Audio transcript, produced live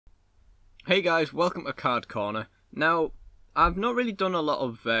Hey guys, welcome to Card Corner. Now, I've not really done a lot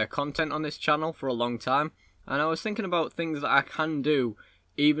of content on this channel for a long time, and I was thinking about things that I can do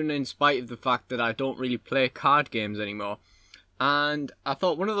even in spite of the fact that I don't really play card games anymore. And I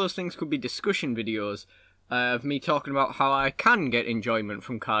thought one of those things could be discussion videos of me talking about how I can get enjoyment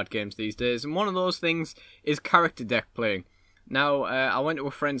from card games these days, and one of those things is character deck playing. Now, I went to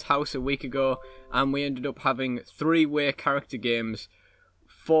a friend's house a week ago, and we ended up having three-way character games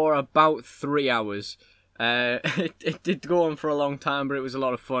for about 3 hours. It did go on for a long time, but it was a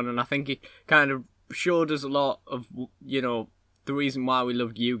lot of fun, and I think it kind of showed us a lot of, the reason why we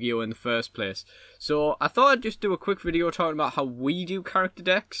loved Yu-Gi-Oh in the first place. So I thought I'd just do a quick video talking about how we do character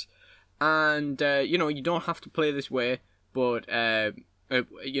decks, and, you don't have to play this way, but, I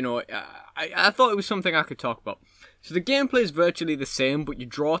thought it was something I could talk about. So the gameplay is virtually the same, but you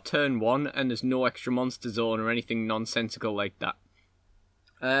draw turn 1, and there's no extra monster zone or anything nonsensical like that.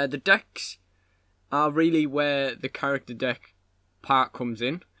 The decks are really where the character deck part comes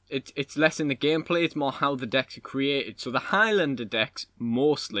in. It's less in the gameplay, it's more how the decks are created. So the Highlander decks,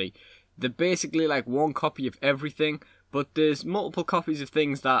 mostly, they're basically like one copy of everything, but there's multiple copies of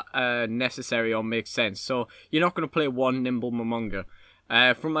things that are necessary or make sense. So you're not going to play one Nimble Momonga.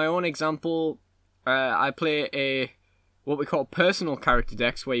 From my own example, I play what we call personal character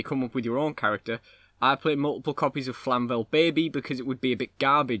decks, where you come up with your own character. I play multiple copies of Flamvell Baby because it would be a bit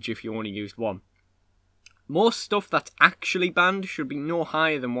garbage if you only used one. Most stuff that's actually banned should be no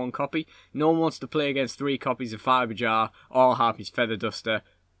higher than one copy. No one wants to play against 3 copies of Fiber Jar or Harpy's Feather Duster.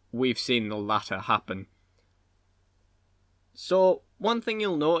 We've seen the latter happen. So, one thing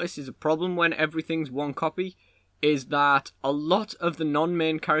you'll notice is a problem when everything's one copy is that a lot of the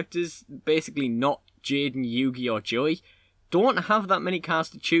non-main characters, basically not Jaden, Yugi or Joey, don't have that many cards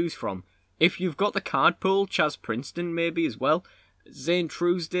to choose from. If you've got the card pool, Chaz Princeton maybe as well, Zane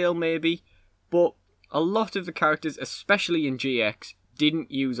Truesdale maybe, but a lot of the characters, especially in GX, didn't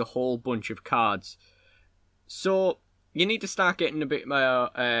use a whole bunch of cards. So you need to start getting a bit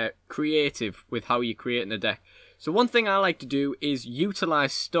more creative with how you're creating a deck. So one thing I like to do is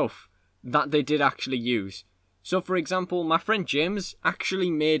utilise stuff that they did actually use. So for example, my friend James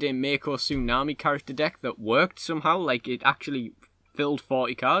actually made a Mako Tsunami character deck that worked somehow, like it actually filled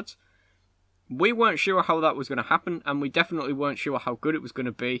 40 cards. We weren't sure how that was going to happen, and we definitely weren't sure how good it was going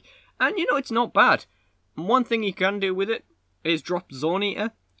to be. And, it's not bad. And one thing you can do with it is drop Zone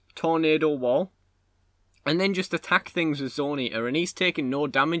Eater, Tornado Wall, and then just attack things with Zone Eater. And he's taking no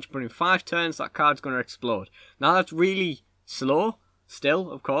damage, but in 5 turns, that card's going to explode. Now, that's really slow, still,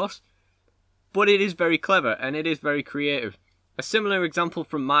 of course, but it is very clever, and it is very creative. A similar example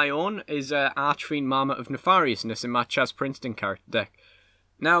from my own is Archfiend Marmot of Nefariousness in my Chaz Princeton character deck.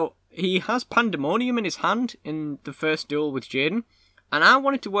 Now, he has Pandemonium in his hand in the first duel with Jaden, and I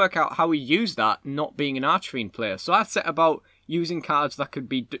wanted to work out how he used that, not being an Archfiend player. So I set about using cards that could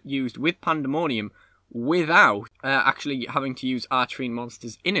be used with Pandemonium without actually having to use Archfiend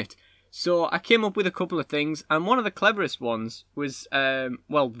monsters in it. So I came up with a couple of things, and one of the cleverest ones was,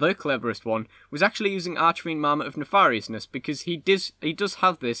 the cleverest one was actually using Archfiend Marmot of Nefariousness, because he does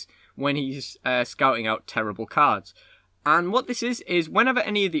have this when he's scouting out terrible cards. And what this is whenever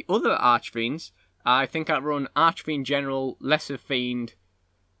any of the other Archfiends, I think I run Archfiend General, Lesser Fiend,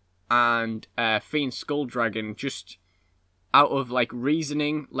 and Fiend Skull Dragon, just out of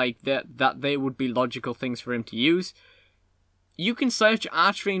reasoning, that they would be logical things for him to use. You can search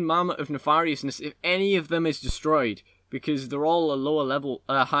Archfiend Marmot of Nefariousness if any of them is destroyed, because they're all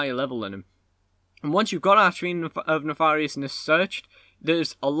a higher level than him. And once you've got Archfiend of Nefariousness searched,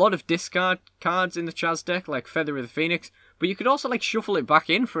 there's a lot of discard cards in the Chaz deck, like Feather of the Phoenix, but you could also shuffle it back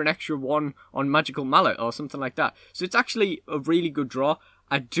in for an extra 1 on Magical Mallet or something like that. So it's actually a really good draw.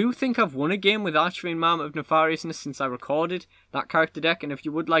 I do think I've won a game with Archfiend Marmot of Nefariousness since I recorded that character deck, and if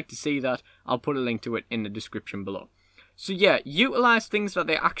you would like to see that, I'll put a link to it in the description below. So yeah, utilise things that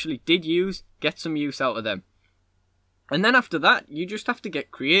they actually did use, get some use out of them. And then after that, you just have to get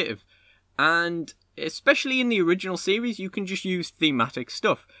creative. And especially in the original series, you can just use thematic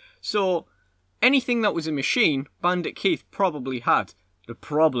stuff. So, anything that was a machine, Bandit Keith probably had. The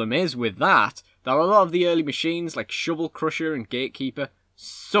problem is with that a lot of the early machines, like Shovel Crusher and Gatekeeper,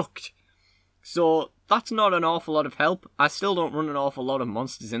 sucked. So, that's not an awful lot of help. I still don't run an awful lot of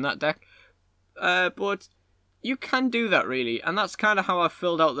monsters in that deck. But you can do that, really, and that's kind of how I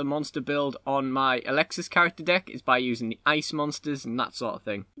filled out the monster build on my Alexis character deck, is by using the ice monsters and that sort of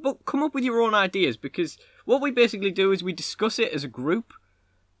thing. But come up with your own ideas, because what we basically do is we discuss it as a group,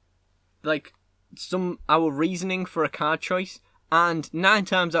 our reasoning for a card choice, and 9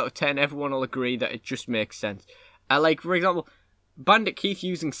 times out of 10 everyone will agree that it just makes sense. For example, Bandit Keith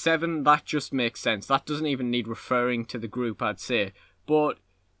using 7, that just makes sense. That doesn't even need referring to the group, I'd say. But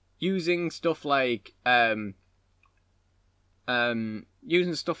using stuff like Ice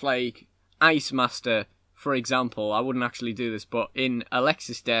Master, for example, I wouldn't actually do this, but in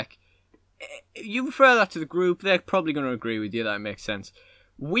Alexis deck, you refer that to the group, they're probably going to agree with you, that makes sense.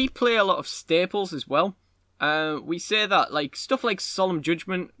 We play a lot of staples as well. We say that like stuff like Solemn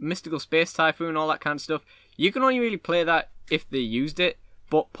Judgment, Mystical Space Typhoon, all that kind of stuff, you can only really play that if they used it.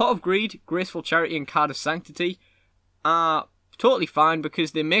 But Pot of Greed, Graceful Charity and Card of Sanctity are totally fine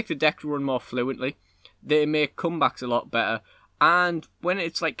because they make the deck run more fluently. They make comebacks a lot better. And when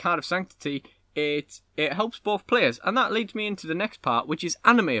it's like Card of Sanctity, it helps both players. And that leads me into the next part, which is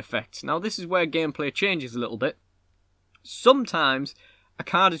anime effects. Now this is where gameplay changes a little bit. Sometimes a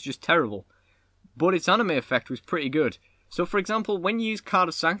card is just terrible, but its anime effect was pretty good. So for example, when you use Card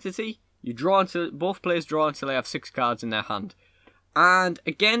of Sanctity, you draw until both players draw until they have 6 cards in their hand. And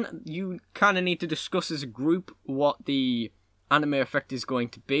again, you kind of need to discuss as a group what the anime effect is going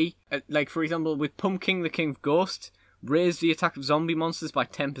to be. Like for example, with Pumpkin the King of Ghosts, raise the attack of zombie monsters by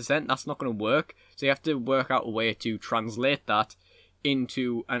 10%. That's not going to work. So you have to work out a way to translate that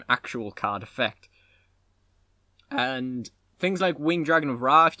into an actual card effect. And things like Winged Dragon of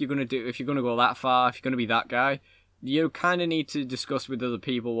Ra, if you're going to go that far, if you're going to be that guy, you kind of need to discuss with other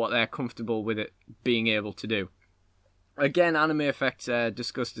people what they're comfortable with it being able to do. Again, anime effects are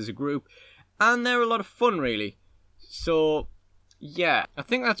discussed as a group, and they're a lot of fun, really. So, yeah, I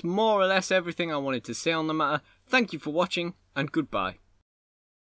think that's more or less everything I wanted to say on the matter. Thank you for watching, and goodbye.